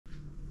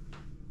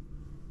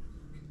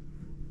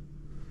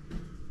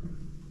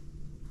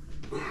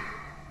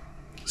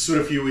So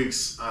in a few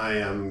weeks, I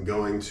am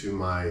going to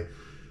my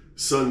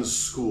son's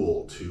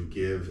school to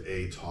give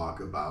a talk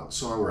about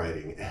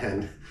songwriting.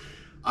 And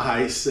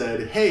I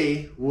said,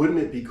 hey, wouldn't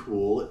it be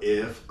cool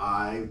if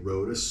I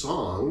wrote a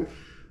song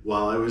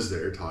while I was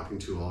there talking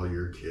to all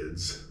your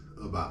kids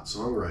about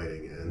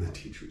songwriting? And the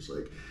teacher's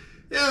like,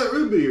 yeah, that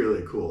would be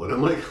really cool. And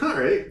I'm like, all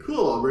right,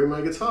 cool, I'll bring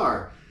my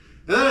guitar.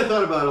 And then I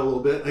thought about it a little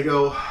bit. I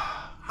go,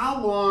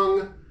 how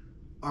long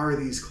are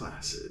these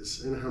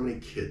classes and how many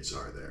kids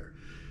are there?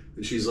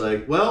 And she's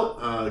like, well,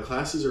 the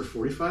classes are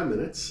 45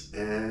 minutes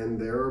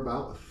and there are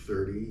about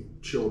 30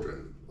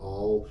 children,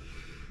 all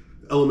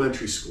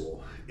elementary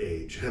school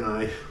age. And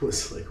I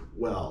was like,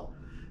 well,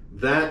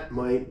 that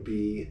might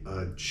be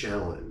a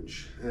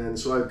challenge. And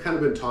so I've kind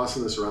of been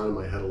tossing this around in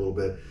my head a little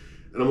bit.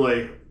 And I'm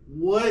like,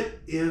 what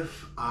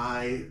if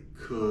I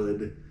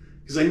could,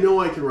 because I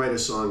know I can write a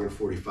song in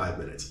 45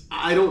 minutes.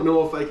 I don't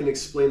know if I can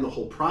explain the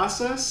whole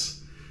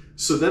process.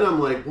 So then I'm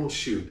like, well,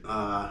 shoot,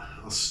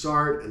 I'll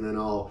start and then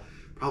I'll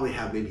probably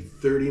have maybe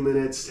 30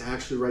 minutes to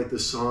actually write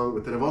this song,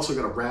 but then I've also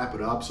got to wrap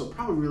it up. So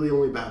probably really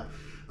only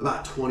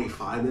about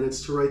 25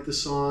 minutes to write the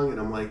song. And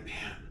I'm like,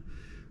 man,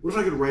 what if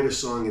I could write a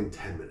song in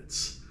 10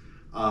 minutes?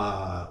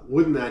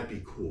 Wouldn't that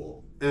be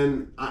cool?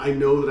 And I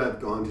know that I've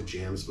gone to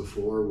jams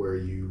before where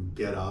you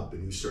get up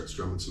and you start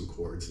strumming some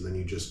chords and then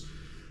you just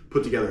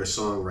put together a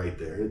song right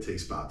there. And it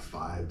takes about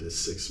 5 to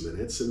 6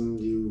 minutes and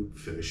you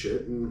finish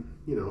it. And,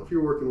 you know, if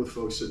you're working with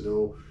folks that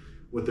know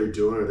what they're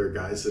doing, or they're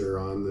guys that are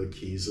on the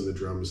keys and the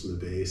drums and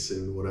the bass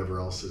and whatever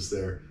else is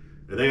there,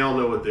 and they all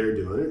know what they're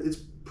doing, it's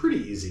pretty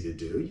easy to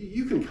do.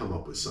 You can come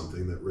up with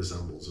something that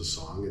resembles a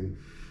song in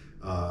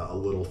a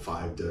little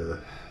 5 to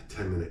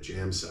 10 minute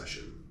jam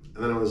session.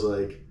 And then I was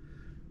like,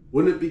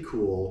 wouldn't it be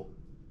cool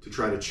to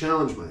try to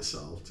challenge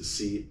myself to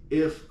see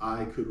if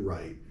I could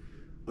write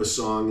a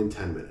song in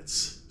 10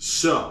 minutes?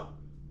 So,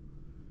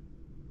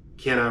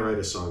 can I write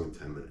a song in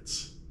 10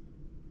 minutes?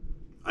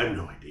 I have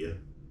no idea.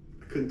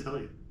 I couldn't tell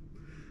you.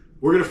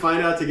 We're going to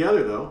find out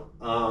together, though.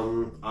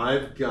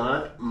 I've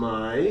got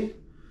my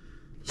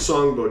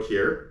songbook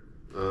here,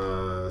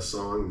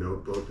 song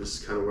notebook. This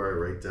is kind of where I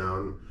write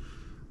down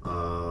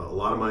a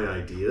lot of my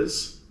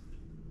ideas.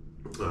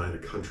 I had a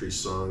country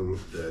song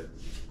that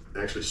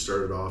actually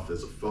started off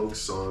as a funk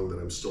song that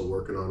I'm still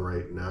working on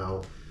right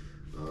now.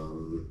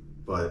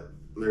 But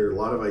there are a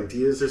lot of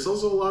ideas. There's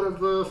also a lot of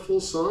full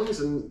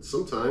songs, and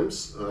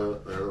sometimes, I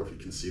don't know if you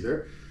can see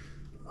there,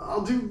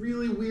 I'll do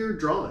really weird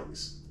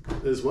drawings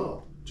as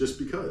well, just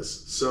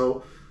because.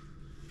 So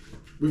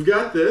we've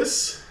got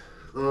this.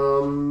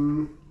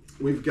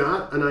 We've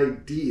got an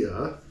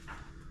idea.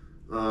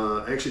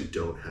 I actually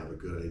don't have a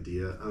good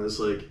idea. I was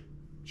like,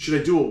 should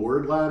I do a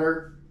word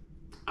ladder?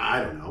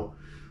 I don't know.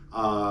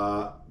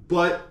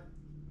 But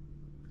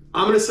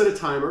I'm going to set a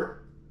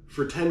timer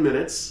for 10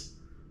 minutes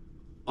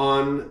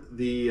on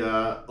the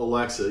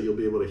Alexa. You'll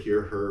be able to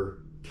hear her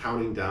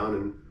counting down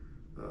and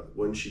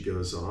when she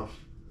goes off.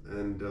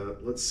 And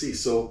let's see.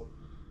 So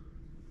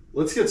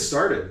let's get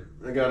started.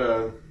 I got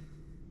a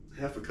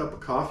half a cup of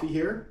coffee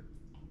here.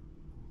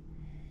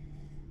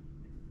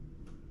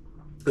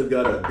 I've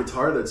got a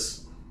guitar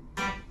that's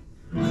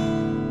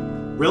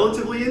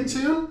relatively in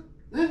tune.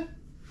 I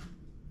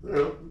don't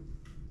know.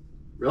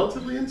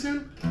 Relatively in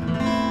tune?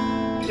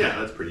 Yeah,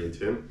 that's pretty in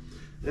tune.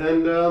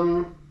 And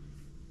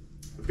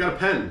I've got a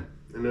pen.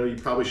 I know you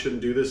probably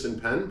shouldn't do this in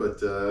pen,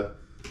 but here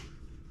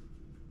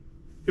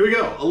we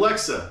go.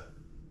 Alexa,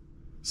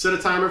 set a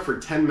timer for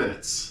 10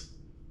 minutes.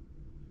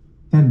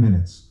 10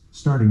 minutes,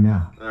 starting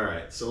now. All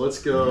right, so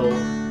let's go.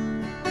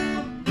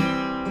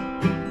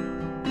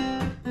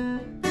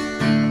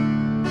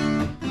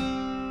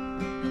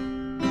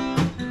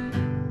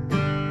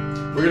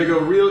 We're gonna go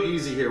real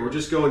easy here. We're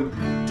just going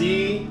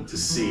D to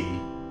C,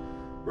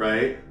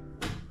 right?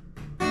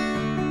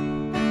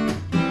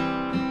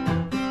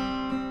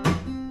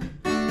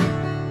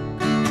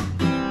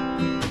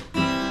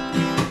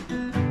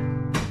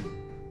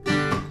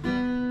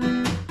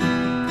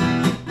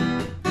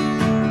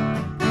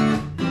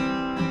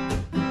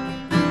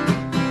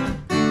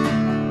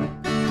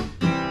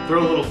 Throw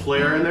a little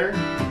flair in there.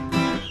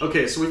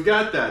 Okay, so we've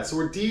got that. So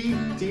we're D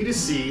to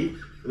C,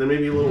 and then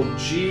maybe a little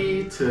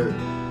G to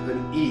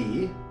an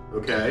E,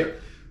 okay?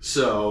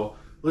 So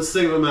let's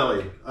think of a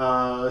melody.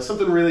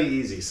 Something really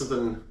easy,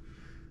 something.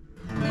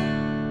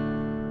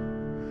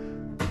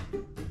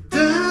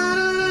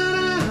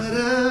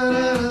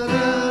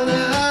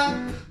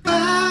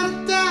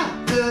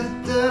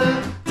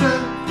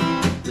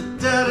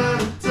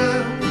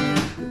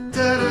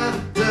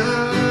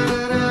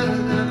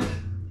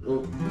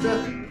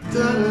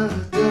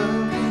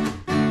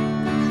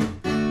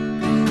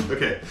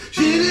 Okay.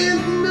 She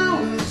didn't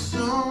know it was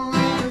so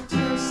many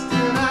times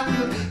that I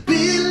could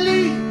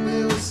believe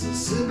it was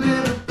simply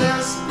the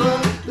best,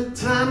 but the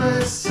time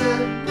I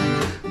said,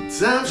 the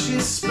time she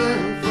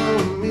spent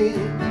for me.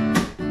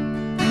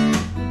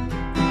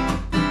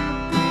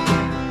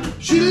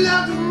 She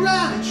loved to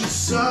ride, she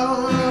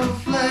saw a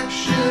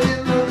reflection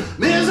in the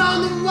mirrors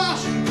on the wall.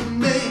 She could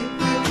make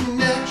the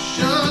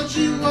connection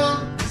she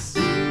wanted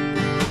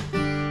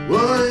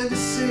to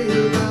see.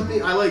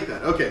 like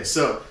that. Okay,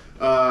 so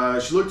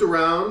she looked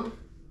around.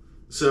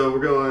 So we're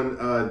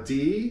going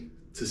D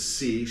to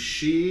C.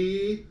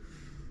 She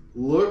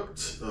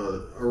looked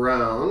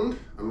around.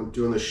 I'm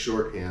doing the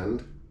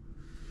shorthand.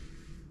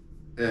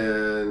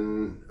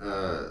 And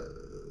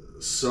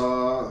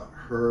saw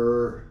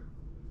her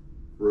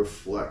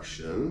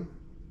reflection.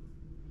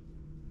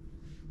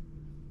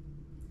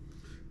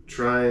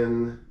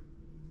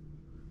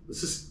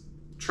 This is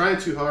trying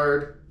too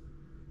hard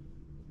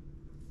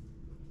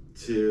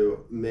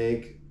to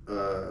make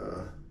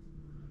a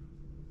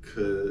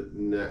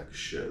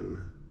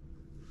connection.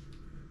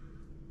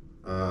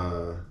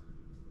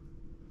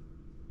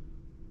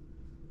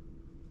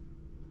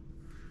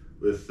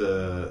 With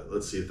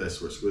let's see if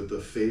this works. With the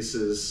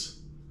faces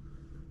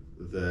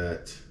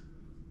that...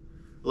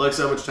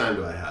 Alexa, how much time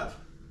do I have?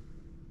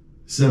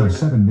 There are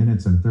 7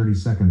 minutes and 30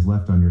 seconds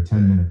left on your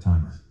 10-minute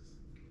timer.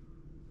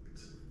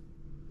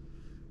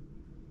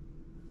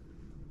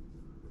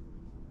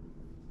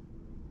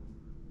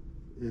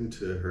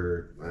 Into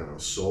her, I don't know,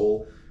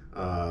 soul.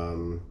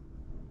 All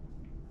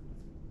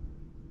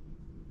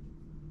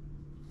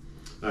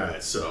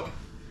right, so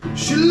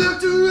she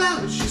looked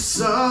around, she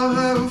saw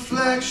her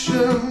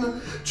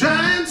reflection,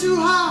 trying too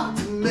hard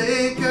to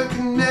make a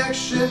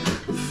connection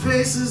with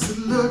faces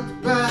that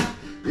looked back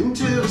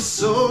into her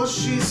soul.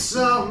 She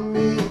saw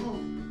me.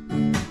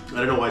 I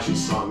don't know why she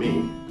saw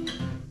me.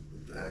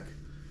 Back.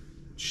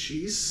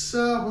 She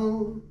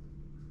saw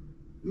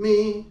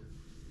me.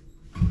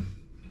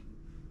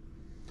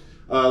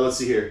 Let's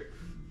see here.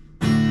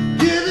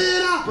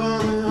 Giving up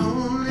on the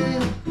only.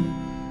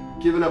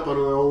 Giving up on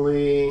the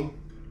only.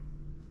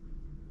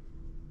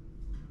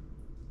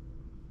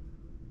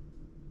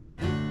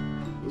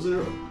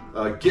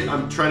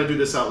 I'm trying to do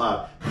this out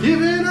loud.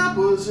 Giving up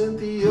wasn't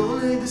the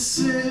only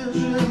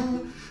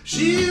decision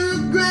she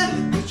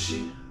regretted, but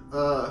she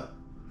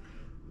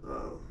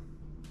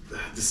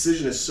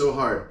decision is so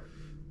hard.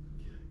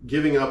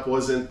 Giving up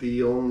wasn't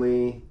the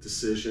only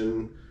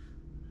decision.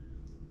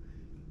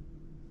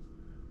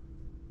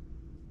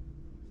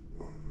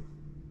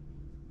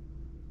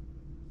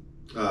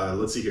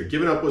 Let's see here.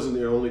 Giving up wasn't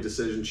the only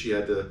decision she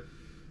had to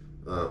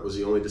was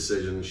the only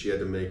decision she had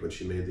to make when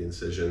she made the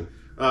incision.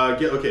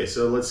 Okay,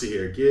 so let's see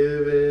here.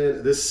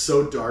 Given this is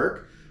so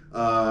dark,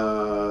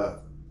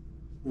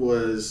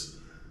 was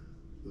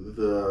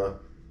the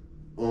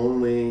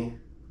only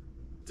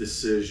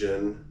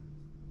decision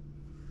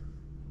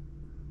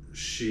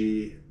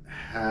she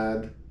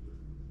had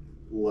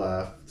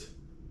left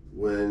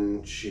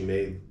when she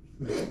made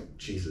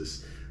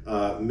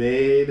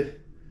made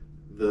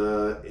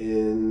the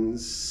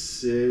incision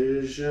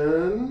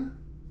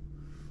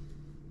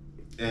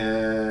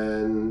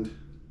and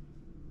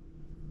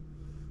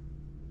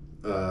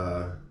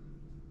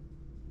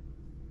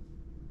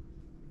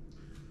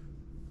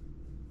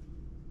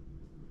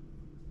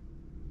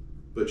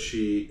but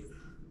she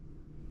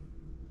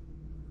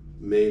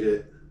made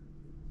it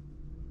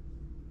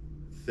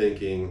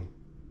thinking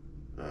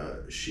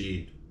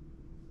she'd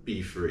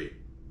be free.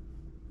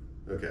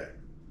 Okay,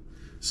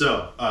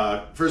 so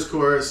first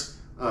chorus,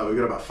 we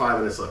got about 5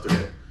 minutes left.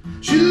 Okay.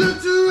 She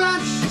looked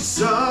around, she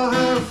saw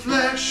her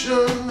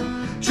reflection,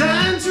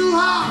 trying too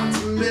hard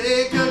to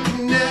make a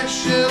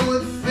connection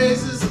with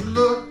faces that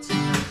looked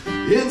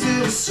into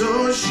her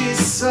soul. She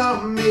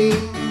saw me.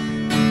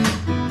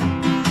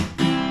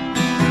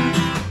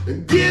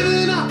 And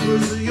giving up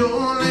was the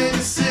only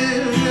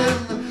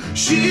decision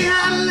she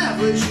had left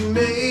when she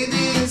made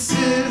the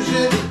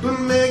incision. But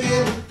making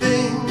a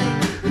thing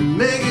and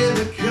making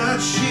a cut,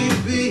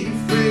 she'd be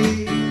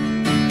free.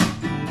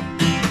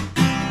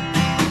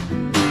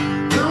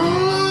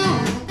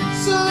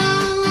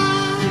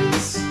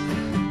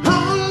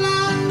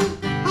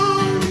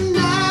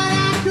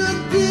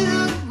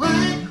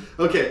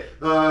 Okay,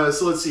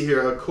 so let's see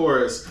here. A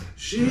chorus.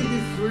 She'd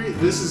be free.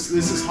 This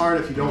is hard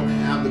if you don't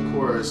have the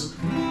chorus.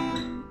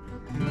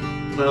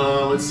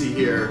 Let's see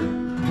here.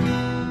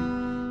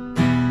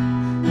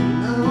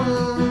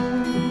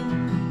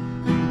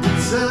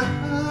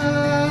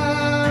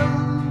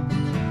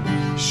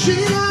 She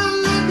got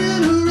look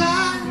in her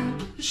eye.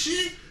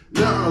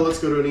 No, let's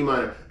go to an E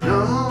minor.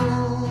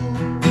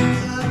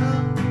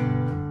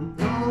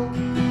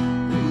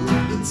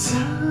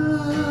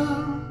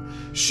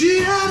 She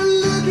had a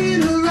look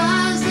in her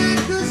eyes that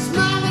could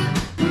smile.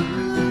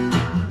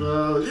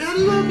 She had a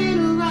look in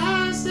her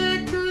eyes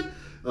that could.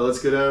 Let's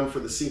go down for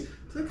the C.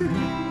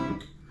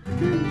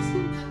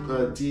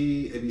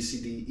 D, A, B, C,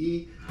 D,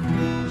 E.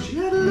 She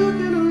had a look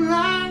in her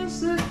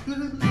eyes that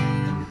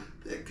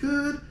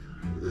could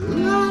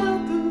light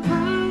up the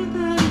light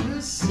that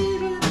was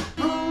seated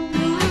on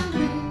my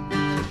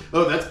ring.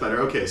 Oh, that's better.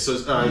 Okay, so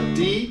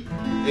D,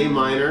 A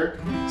minor,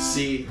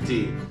 C,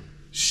 D.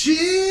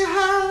 She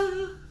had.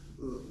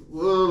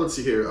 Well, let's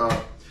see here.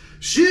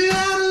 She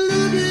had a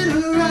look in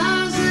her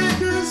eyes that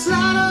could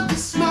light up the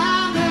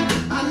smile that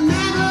I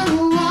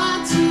never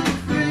want to be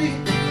free.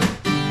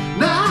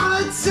 Now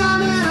the time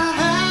that I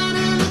had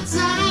and the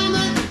time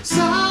that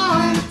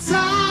saw and the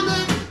time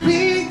that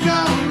we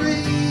got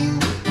ring,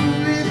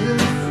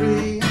 really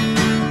free.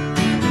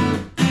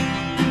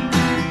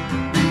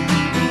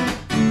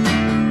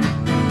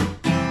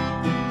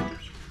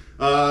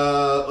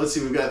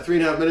 see, we've got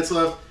 3.5 minutes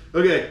left.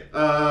 Okay,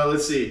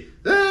 let's see.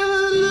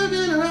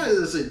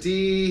 Let's see,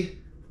 D,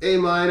 A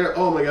minor.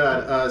 Oh my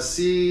God,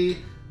 C,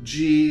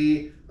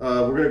 G.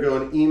 We're gonna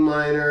go an E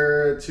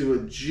minor to a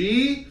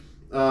G. She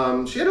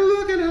had a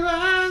look in her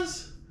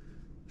eyes.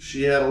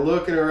 She had a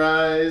look in her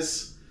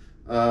eyes.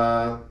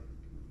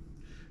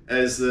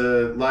 As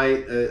the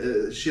light,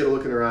 she had a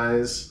look in her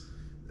eyes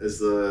as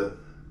the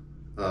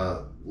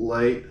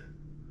light.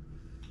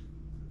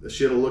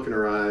 She had a look in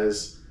her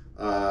eyes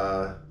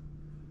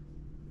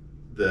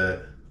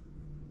that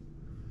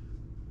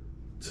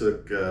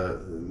took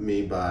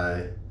me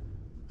by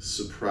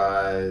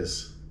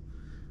surprise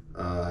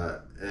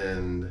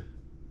and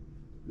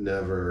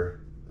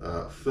never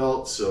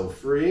felt so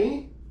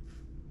free.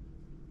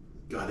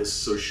 God, this is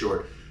so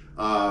short.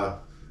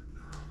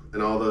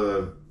 And all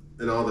the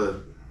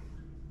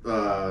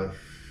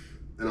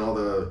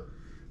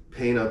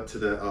pain up to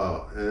the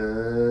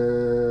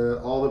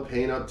all the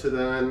pain up to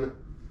then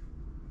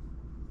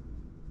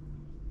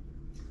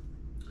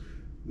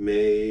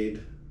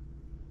made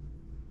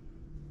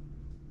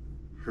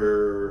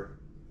her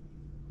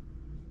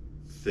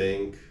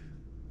think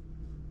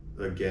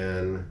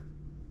again.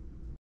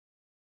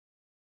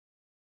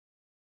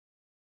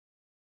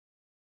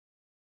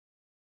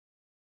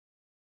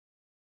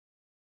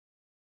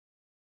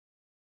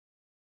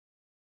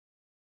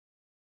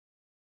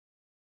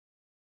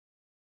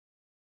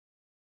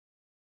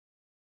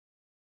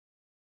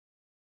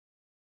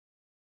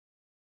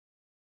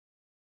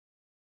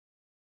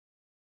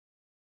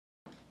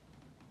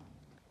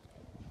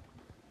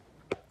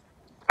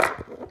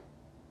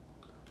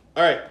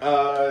 All right,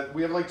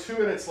 we have like 2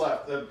 minutes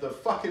left. The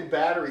fucking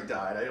battery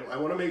died. I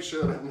want to make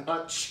sure that I'm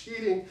not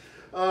cheating.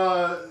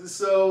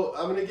 So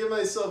I'm going to give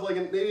myself like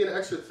maybe an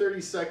extra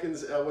 30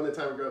 seconds when the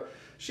timer goes.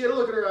 She had a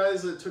look in her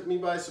eyes that took me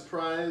by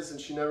surprise,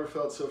 and she never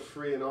felt so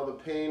free, and all the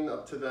pain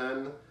up to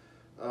then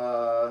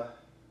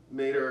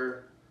made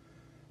her,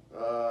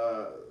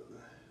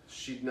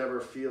 she'd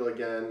never feel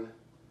again.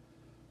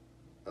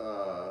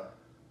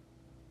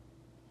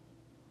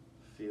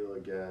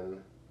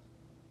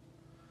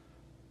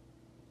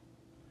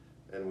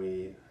 And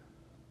we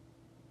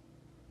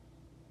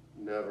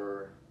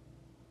never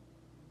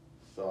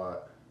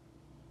thought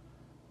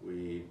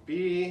we'd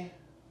be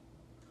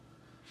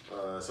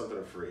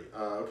something free.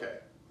 Okay,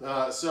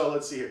 so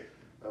let's see here.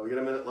 We got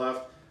a minute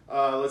left.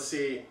 Let's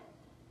see,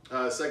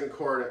 second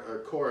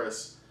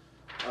chorus.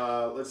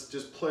 Let's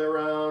just play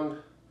around.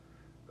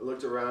 I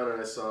looked around and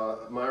I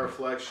saw my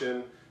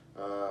reflection.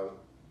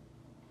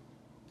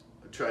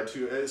 Try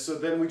to, so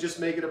then we just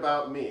make it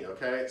about me,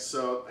 okay?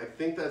 So I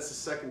think that's the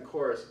second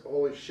chorus.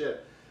 Holy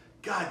shit.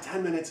 God,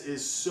 10 minutes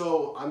is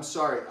so, I'm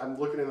sorry, I'm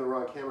looking in the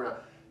wrong camera now.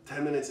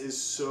 10 minutes is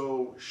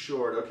so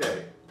short,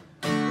 okay.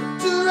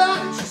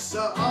 She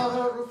saw all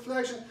her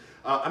reflection.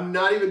 I'm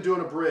not even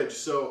doing a bridge,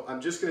 so I'm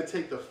just gonna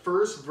take the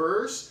first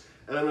verse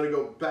and I'm gonna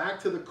go back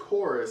to the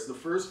chorus. The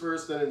first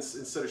verse, then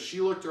instead of she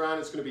looked around,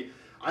 it's gonna be,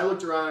 I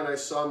looked around and I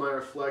saw my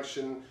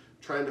reflection,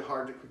 trying to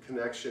hard to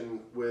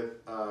connection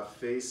with a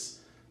face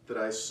that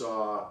I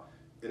saw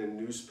in a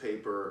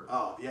newspaper.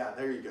 Oh yeah,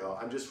 there you go.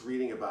 I'm just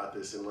reading about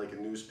this in like a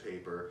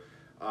newspaper.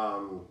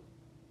 And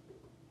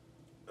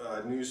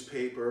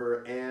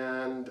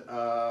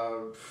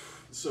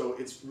so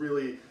it's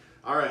really,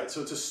 all right,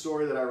 so it's a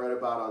story that I read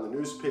about on the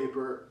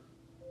newspaper.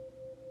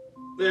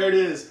 There it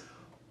is.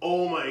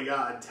 Oh my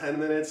God, 10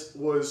 minutes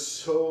was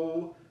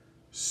so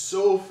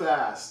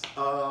fast.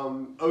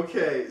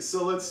 Okay,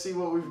 so let's see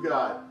what we've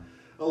got.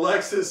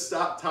 Alexa,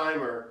 stop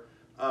timer.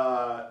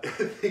 I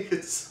think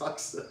it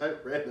sucks that I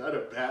ran out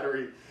of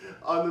battery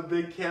on the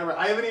big camera.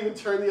 I haven't even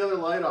turned the other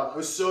light off. I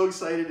was so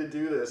excited to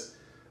do this.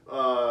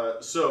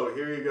 So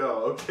here you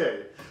go.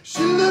 Okay.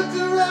 She looked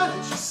around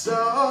and she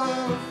saw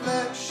a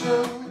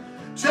reflection,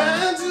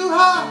 trying too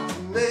hard to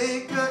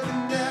make a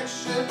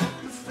connection.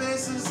 The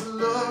faces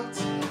looked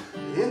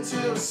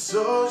into her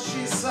soul.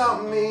 She saw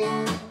me.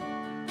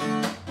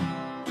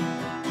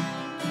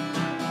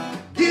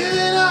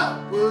 Giving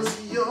up was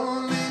the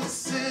only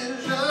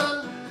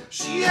decision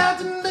she had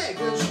to make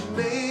when she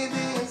made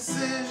the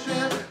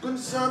incision. When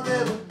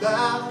something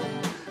about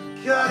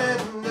cut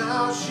it,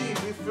 now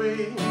she'd be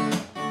free.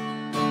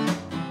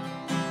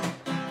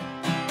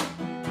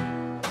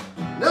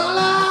 And all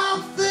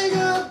I'm thinking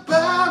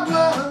about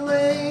my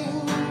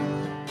lane.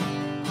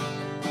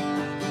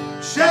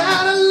 She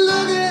had a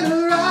look in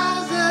her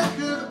eyes that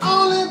could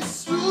only be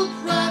swoop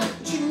right.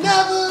 She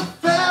never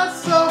felt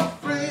so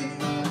free.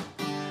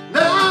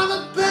 Now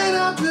the pain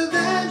up to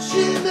then,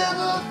 she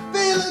never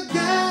feel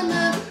again.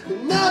 And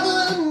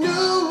never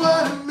knew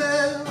what it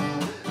meant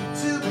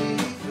to be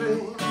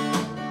free.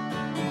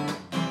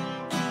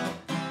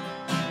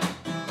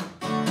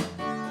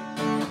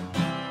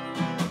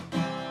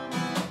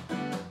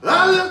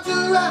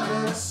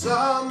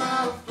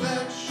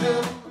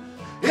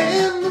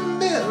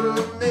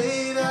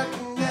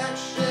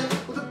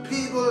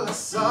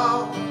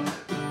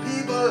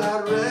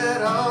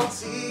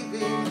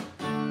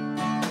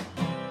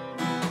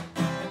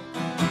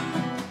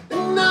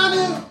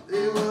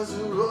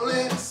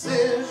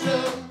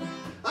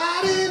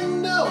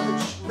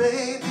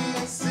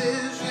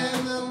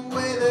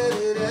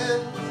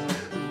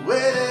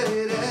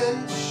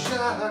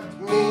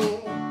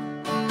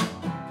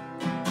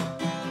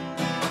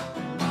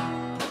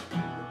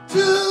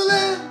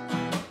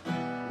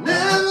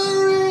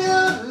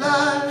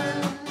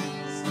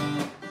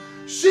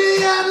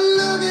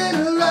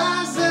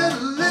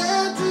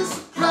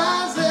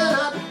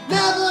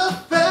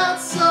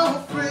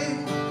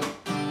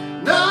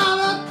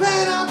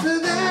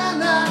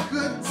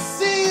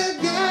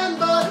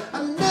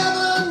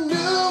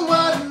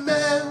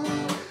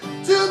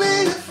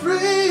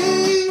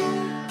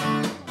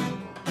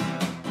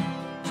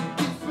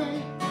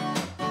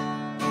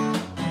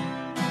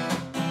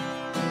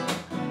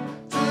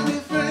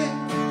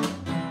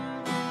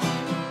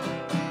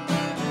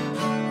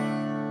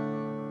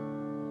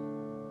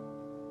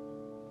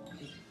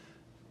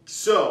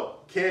 So,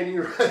 can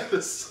you write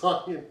the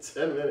song in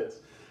 10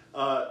 minutes?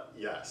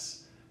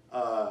 Yes.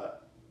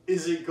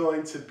 Is it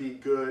going to be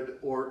good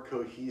or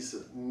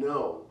cohesive?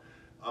 No.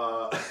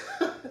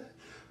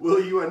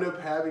 Will you end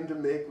up having to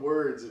make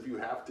words if you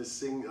have to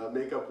sing,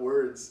 make up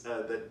words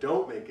that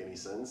don't make any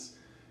sense?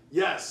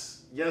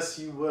 Yes. Yes,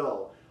 you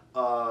will.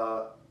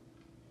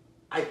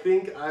 I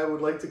think I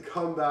would like to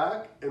come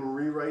back and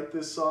rewrite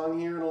this song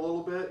here in a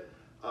little bit.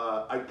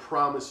 I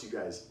promise you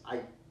guys,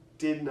 I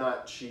did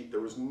not cheat. There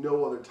was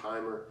no other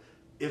timer.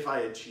 If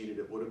I had cheated,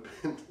 it would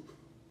have been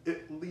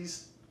at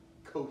least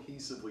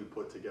cohesively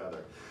put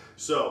together.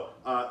 So,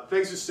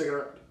 thanks for sticking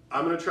around.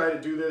 I'm going to try to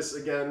do this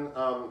again.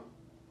 I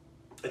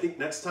think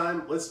next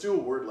time, let's do a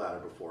word ladder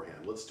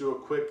beforehand. Let's do a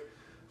quick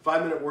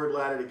 5-minute word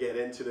ladder to get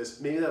into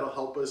this. Maybe that'll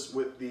help us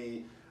with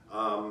the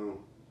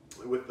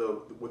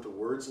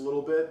words a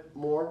little bit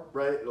more,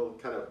 right? It'll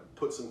kind of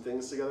put some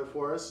things together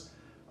for us.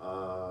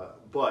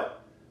 But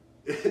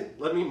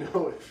let me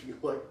know if you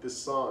like this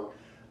song.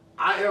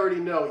 I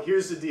already know.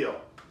 Here's the deal.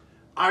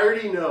 I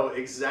already know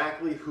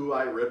exactly who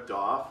I ripped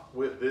off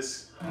with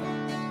this.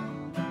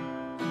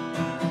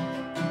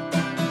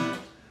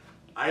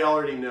 I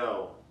already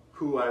know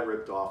who I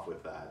ripped off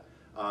with that.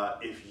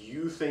 If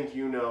you think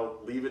you know,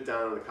 leave it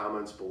down in the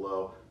comments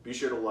below. Be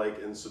sure to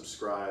like and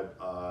subscribe.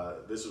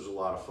 This was a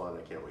lot of fun.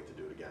 I can't wait to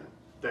do it again.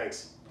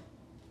 Thanks.